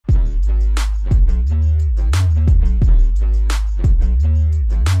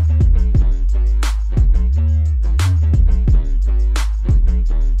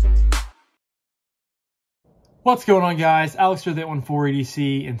What's going on, guys? Alex here with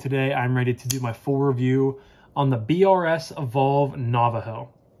 814EDC, and today I'm ready to do my full review on the BRS Evolve Navajo.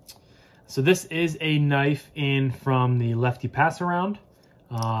 So this is a knife in from the Lefty Pass Around,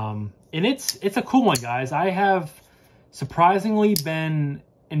 and it's a cool one, guys. I have surprisingly been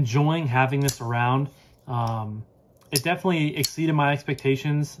enjoying having this around. It definitely exceeded my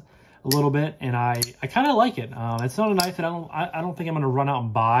expectations a little bit, and I kind of like it. It's not a knife that I don't think I'm going to run out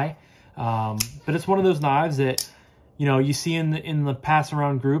and buy. But it's one of those knives that, you know, you see in the pass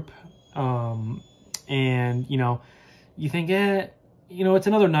around group, and, you know, you think, you know, it's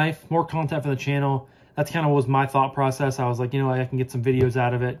another knife, more content for the channel. That's kind of was my thought process. I was like, you know, I can get some videos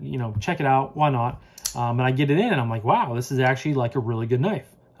out of it, you know, check it out. Why not? And I get it in and I'm like, wow, this is actually like a really good knife.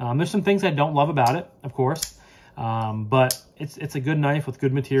 There's some things I don't love about it, of course. But it's a good knife with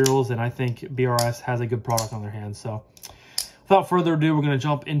good materials. And I think BRS has a good product on their hands. So without further ado, we're going to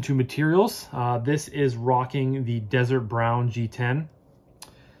jump into materials. This is rocking the Desert Brown G10.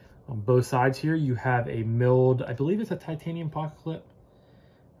 On both sides here, you have a milled, I believe it's a titanium pocket clip.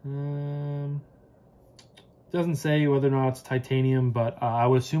 Doesn't say whether or not it's titanium, but I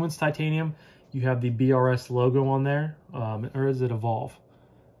would assume it's titanium. You have the BRS logo on there, or is it Evolve?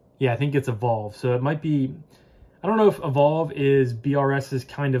 Yeah, I think it's Evolve. So it might be, I don't know if Evolve is BRS's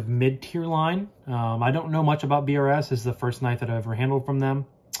kind of mid-tier line. I don't know much about BRS. This is the first knife that I've ever handled from them.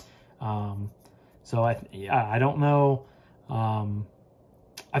 So I don't know.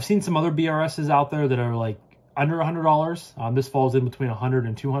 I've seen some other BRSs out there that are like under $100. This falls in between 100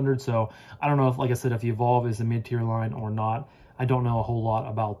 and 200. So I don't know if, like I said, if the Evolve is a mid-tier line or not. I don't know a whole lot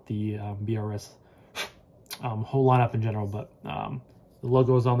about the BRS whole lineup in general, but the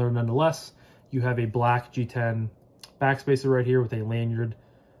logo is on there nonetheless. You have a black G10 backspacer right here with a lanyard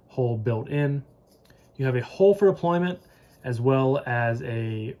hole built in. You have a hole for deployment as well as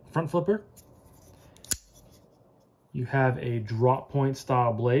a front flipper. You have a drop point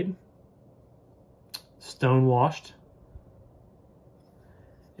style blade, stone washed,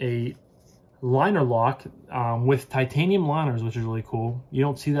 a liner lock with titanium liners, which is really cool. You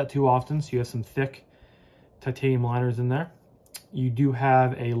don't see that too often, so you have some thick titanium liners in there. You do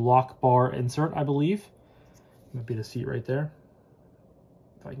have a lock bar insert, I believe. Might be the seat right there.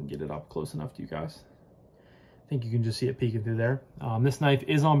 If I can get it up close enough to you guys. I think you can just see it peeking through there. This knife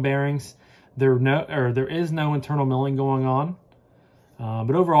is on bearings. There is no internal milling going on.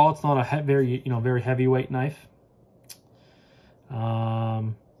 But overall, it's not a very heavyweight knife.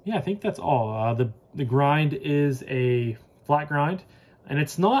 Yeah, I think that's all. The grind is a flat grind, and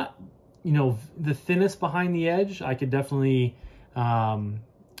it's not, you know, the thinnest behind the edge. I could definitely, I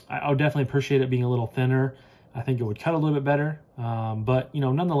would definitely appreciate it being a little thinner. I think it would cut a little bit better. But, you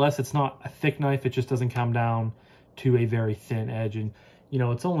know, nonetheless, it's not a thick knife. It just doesn't come down to a very thin edge. And, you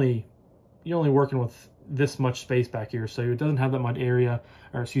know, you're only working with this much space back here. So it doesn't have that much area,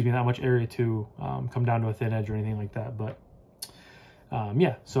 or excuse me, that much area to come down to a thin edge or anything like that. But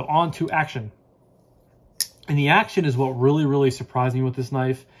yeah, so on to action. And the action is what really, really surprised me with this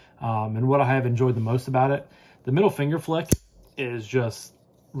knife, and what I have enjoyed the most about it. The middle finger flick is just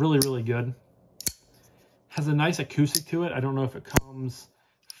really, really good. Has a nice acoustic to it. I don't know if it comes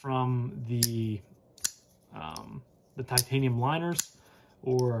from the titanium liners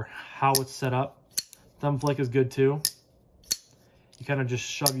or how it's set up. Thumb flick is good too. You kind of just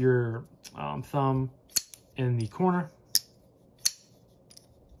shove your thumb in the corner,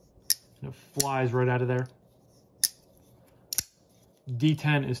 and it flies right out of there.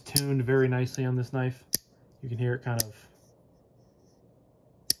 D10 is tuned very nicely on this knife. You can hear it kind of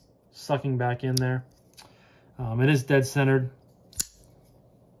sucking back in there. It is dead centered.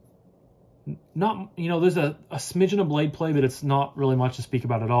 Not, you know, there's a smidgen of blade play, but it's not really much to speak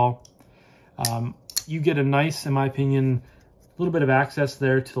about at all. You get a nice, in my opinion, a little bit of access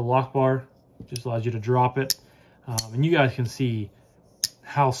there to the lock bar. Just allows you to drop it. And you guys can see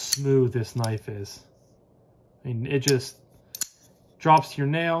how smooth this knife is. I mean, it just drops to your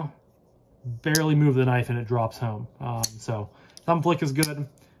nail, barely move the knife and it drops home. So thumb flick is good.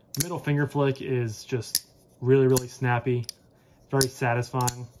 Middle finger flick is just really, really snappy, very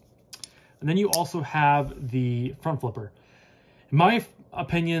satisfying. And then you also have the front flipper. In my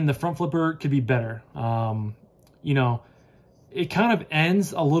opinion, the front flipper could be better. You know, it kind of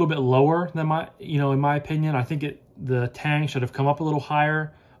ends a little bit lower than in my opinion. I think the tang should have come up a little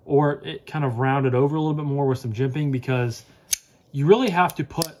higher, or it kind of rounded over a little bit more with some jimping, because you really have to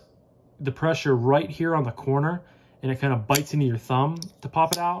put the pressure right here on the corner, and it kind of bites into your thumb to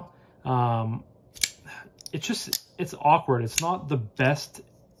pop it out. It's awkward. It's not the best,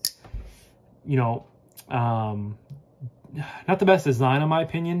 you know, not the best design in my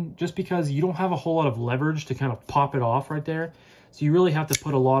opinion, just because you don't have a whole lot of leverage to kind of pop it off right there. So you really have to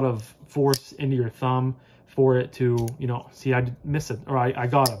put a lot of force into your thumb for it to, you know, see, I missed it, or I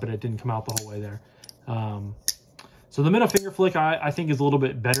got it, but it didn't come out the whole way there. So the middle finger flick, I think is a little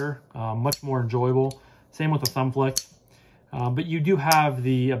bit better, much more enjoyable. Same with the thumb flick. But you do have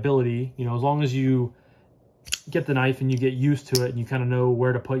the ability, you know, as long as you get the knife and you get used to it and you kind of know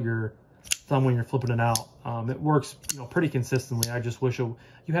where to put your thumb when you're flipping it out, it works, you know, pretty consistently. I just wish you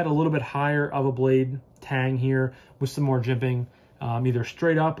had a little bit higher of a blade tang here with some more jimping, either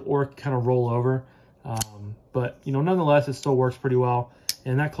straight up or kind of roll over. But, you know, nonetheless, it still works pretty well.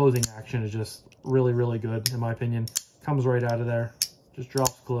 And that closing action is just really, really good, in my opinion. Comes right out of there. Just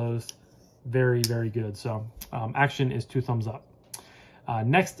drops closed. Very, very good. So, action is 2 thumbs up.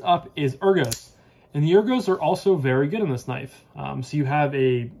 Next up is ergos. And the ergos are also very good on this knife. So you have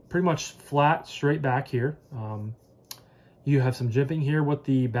a pretty much flat, straight back here. You have some jimping here with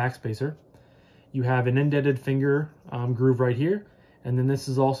the backspacer. You have an indented finger groove right here. And then this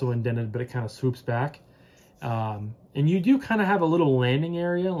is also indented, but it kind of swoops back. And you do kind of have a little landing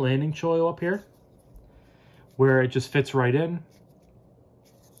area, landing choil up here, where it just fits right in.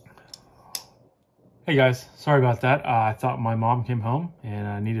 Hey guys, sorry about that. I thought my mom came home and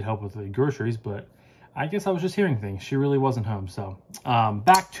I needed help with the groceries, but I guess I was just hearing things. She really wasn't home. So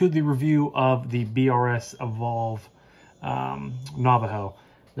back to the review of the BRS Evolve Navajo.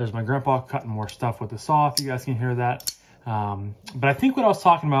 There's my grandpa cutting more stuff with the saw, if you guys can hear that. But I think what I was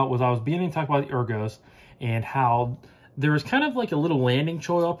talking about was I was beginning to talk about the ergos and how there was kind of like a little landing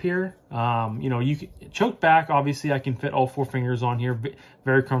choil up here. You know, you can choke back. Obviously, I can fit all 4 fingers on here.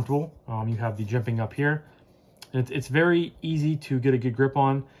 Very comfortable. You have the jimping up here. It's very easy to get a good grip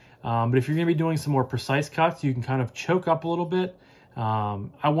on. But if you're going to be doing some more precise cuts, you can kind of choke up a little bit.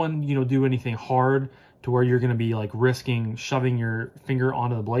 I wouldn't, you know, do anything hard to where you're going to be like risking shoving your finger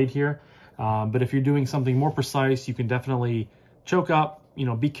onto the blade here. But if you're doing something more precise, you can definitely choke up, you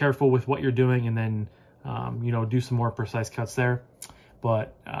know, be careful with what you're doing, and then, you know, do some more precise cuts there.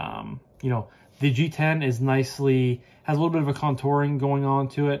 But, you know, the G10 is has a little bit of a contouring going on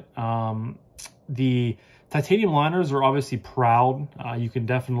to it. The titanium liners are obviously proud. You can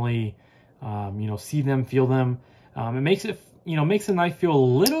definitely, you know, see them, feel them. It makes it, you know, makes the knife feel a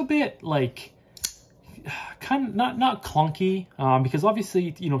little bit like, kind of not clunky, because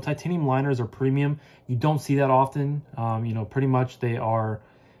obviously, you know, titanium liners are premium. You don't see that often. You know, pretty much they are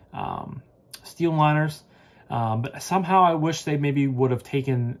steel liners, but somehow I wish they maybe would have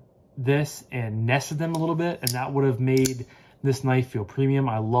taken this and nested them a little bit, and that would have made this knife feel premium.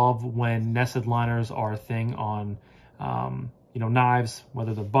 I love when nested liners are a thing on you know, knives,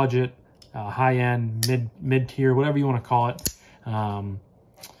 whether they're budget, high end, mid tier, whatever you want to call it.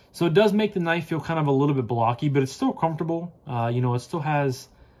 So it does make the knife feel kind of a little bit blocky, but it's still comfortable. You know, it still has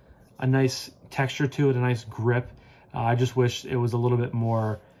a nice texture to it, a nice grip. I just wish it was a little bit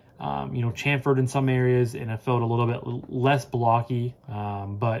more, you know, chamfered in some areas, and it felt a little bit less blocky.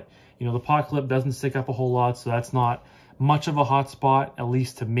 But, you know, the pot clip doesn't stick up a whole lot, so that's not much of a hot spot, at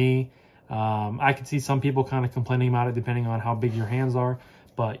least to me. I can see some people kind of complaining about it depending on how big your hands are,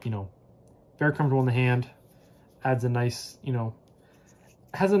 but, you know, very comfortable in the hand, adds a nice, you know,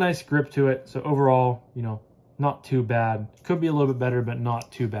 has a nice grip to it. So overall, you know, not too bad. Could be a little bit better, but not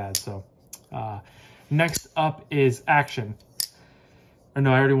too bad. So next up is action. Or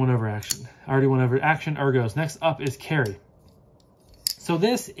no, I already went over action. Action ergos. Next up is carry. So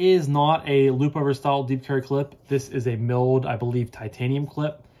this is not a loop over style deep carry clip. This is a milled, I believe, titanium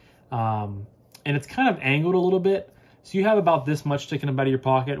clip. And it's kind of angled a little bit. So you have about this much sticking up out of your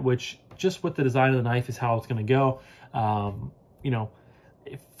pocket, which just with the design of the knife is how it's going to go. You know,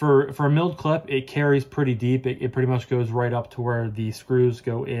 for a milled clip, it carries pretty deep. It pretty much goes right up to where the screws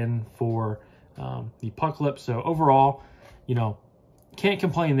go in for the puck clip. So overall, you know, can't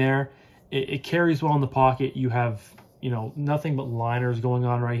complain there. It carries well in the pocket. You have, you know, nothing but liners going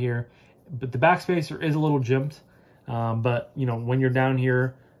on right here. But the backspacer is a little jimped. But, you know, when you're down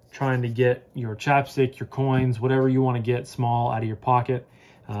here trying to get your chapstick, your coins, whatever you want to get small out of your pocket,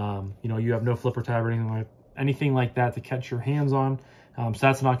 you know, you have no flipper tab or anything like that to catch your hands on. So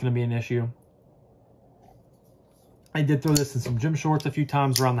that's not going to be an issue. I did throw this in some gym shorts a few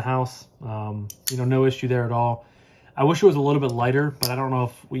times around the house. You know, no issue there at all. I wish it was a little bit lighter, but I don't know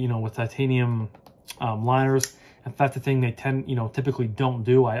if, you know, with titanium liners, if that's the thing they typically don't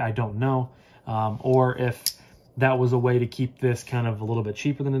do, I don't know. Or if that was a way to keep this kind of a little bit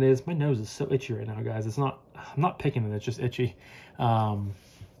cheaper than it is. My nose is so itchy right now, guys. It's not, I'm not picking it, it's just itchy.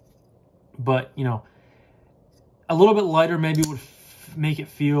 But, you know, a little bit lighter maybe would make it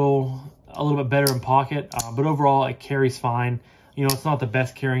feel a little bit better in pocket, but overall it carries fine. You know, it's not the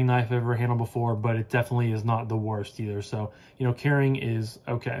best carrying knife I've ever handled before, but it definitely is not the worst either. So, you know, carrying is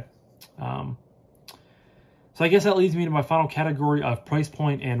okay. So I guess that leads me to my final category of price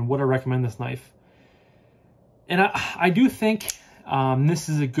point and would I recommend this knife. And I do think this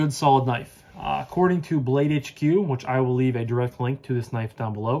is a good solid knife. According to Blade HQ, which I will leave a direct link to this knife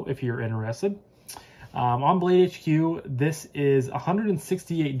down below if you're interested. On Blade HQ, this is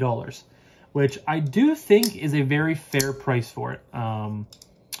 $168, which I do think is a very fair price for it.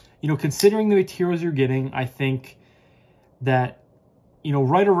 You know, considering the materials you're getting, I think that, you know,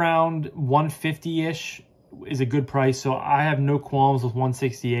 right around 150-ish is a good price. So I have no qualms with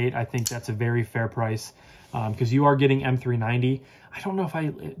 168. I think that's a very fair price because you are getting M390. I don't know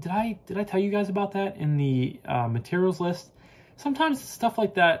if did I tell you guys about that in the materials list? Sometimes stuff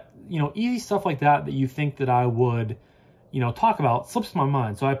like that, you know, easy stuff like that you think that I would, you know, talk about slips my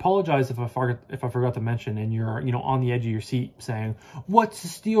mind. So I apologize if I forgot to mention and you're, you know, on the edge of your seat saying, what's the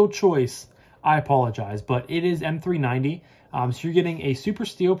steel choice? I apologize, but it is M390. So you're getting a super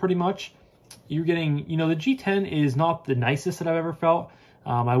steel pretty much. You're getting, you know, the G10 is not the nicest that I've ever felt.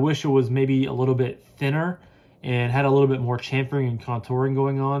 I wish it was maybe a little bit thinner and had a little bit more chamfering and contouring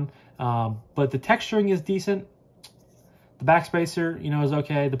going on. But the texturing is decent. The backspacer, you know, is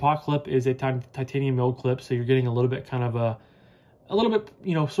okay. The pot clip is a titanium milled clip, so you're getting a little bit kind of a little bit,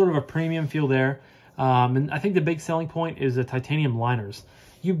 you know, sort of a premium feel there. And I think the big selling point is the titanium liners.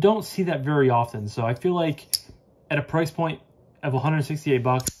 You don't see that very often, so I feel like at a price point of 168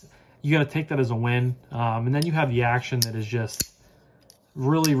 bucks, you got to take that as a win. And then you have the action that is just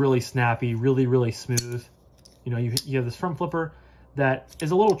really, really snappy, really, really smooth. You know, you have this front flipper that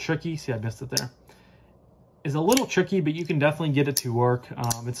is a little tricky. See, I missed it there. Is a little tricky, but you can definitely get it to work.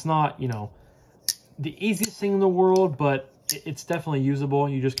 It's not, you know, the easiest thing in the world, but it's definitely usable.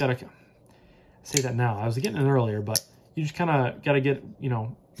 You just got to say that now. I was getting it earlier, but you just kind of got to get, you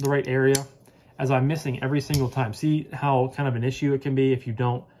know, the right area, as I'm missing every single time. See how kind of an issue it can be if you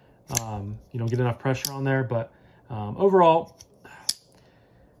don't, you know, get enough pressure on there. But overall,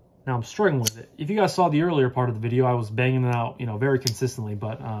 now I'm struggling with it. If you guys saw the earlier part of the video, I was banging it out, you know, very consistently,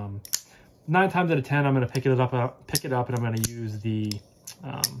 but 9 times out of 10, I'm going to pick it up and I'm going to use the,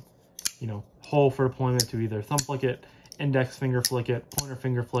 you know, hole for deployment to either thumb flick it, index finger flick it, pointer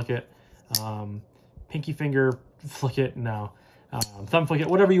finger flick it, pinky finger flick it, thumb flick it,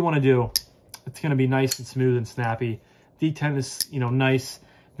 whatever you want to do. It's going to be nice and smooth and snappy. D10 is, you know, nice,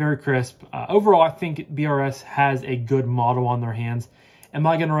 very crisp. Overall, I think BRS has a good model on their hands. Am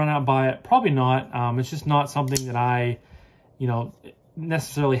I going to run out and buy it? Probably not. It's just not something that I, you know,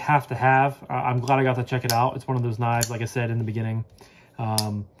 necessarily have to have. I'm glad I got to check it out. It's one of those knives, like I said in the beginning,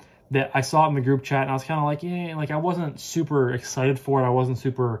 that I saw it in the group chat and I was kind of like, yeah, like I wasn't super excited for it. I wasn't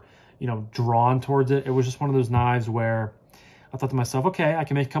super, you know, drawn towards it. It was just one of those knives where I thought to myself, okay, I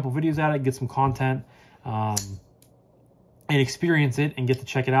can make a couple videos out of it, get some content, and experience it and get to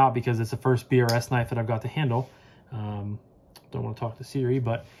check it out because it's the first BRS knife that I've got to handle. Don't want to talk to Siri,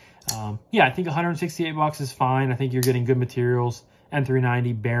 but yeah, I think 168 bucks is fine. I think you're getting good materials.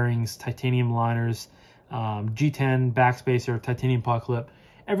 M390 bearings, titanium liners, G10 backspacer, titanium pot clip,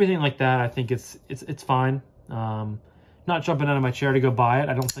 everything like that. I think it's fine. Not jumping out of my chair to go buy it.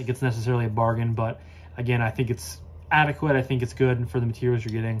 I don't think it's necessarily a bargain, but again, I think it's adequate. I think it's good for the materials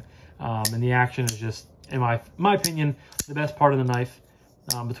you're getting, and the action is just, in my opinion, the best part of the knife.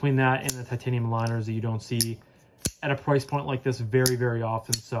 Between that and the titanium liners that you don't see at a price point like this very, very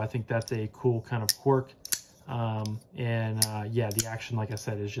often. So I think that's a cool kind of quirk. Yeah, the action, like I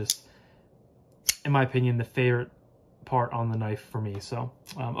said, is just, in my opinion, the favorite part on the knife for me. So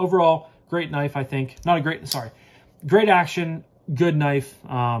overall, great knife, I think. Great action, good knife,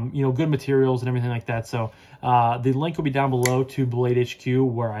 you know, good materials and everything like that. So the link will be down below to Blade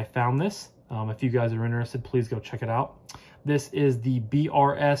HQ where I found this. If you guys are interested, please go check it out. This is the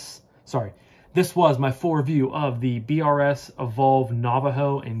this was my full review of the BRS Evolve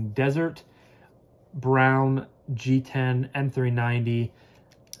Navajo in Desert Brown G10 M390,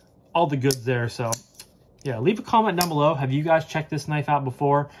 all the goods there. So yeah, leave a comment down below. Have you guys checked this knife out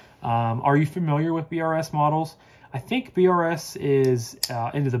before? Are you familiar with BRS models? I think BRS is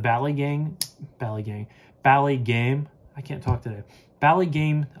into the ballet game. I can't talk today. Ballet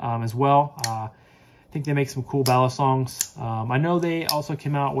game as well. I think they make some cool ballet songs. I know they also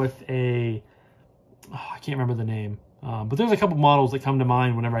came out with a, I can't remember the name. But there's a couple models that come to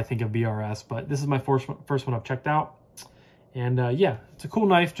mind whenever I think of BRS, but this is my first one I've checked out. And yeah, it's a cool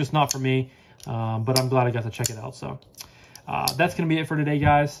knife, just not for me, but I'm glad I got to check it out. So that's going to be it for today,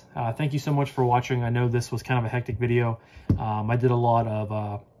 guys. Thank you so much for watching. I know this was kind of a hectic video. I did a lot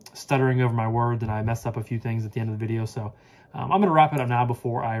of stuttering over my words, and I messed up a few things at the end of the video. So I'm going to wrap it up now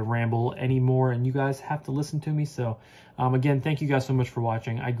before I ramble anymore, and you guys have to listen to me. So again, thank you guys so much for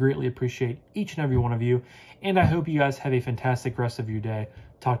watching. I greatly appreciate each and every one of you, and I hope you guys have a fantastic rest of your day.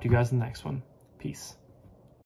 Talk to you guys in the next one. Peace.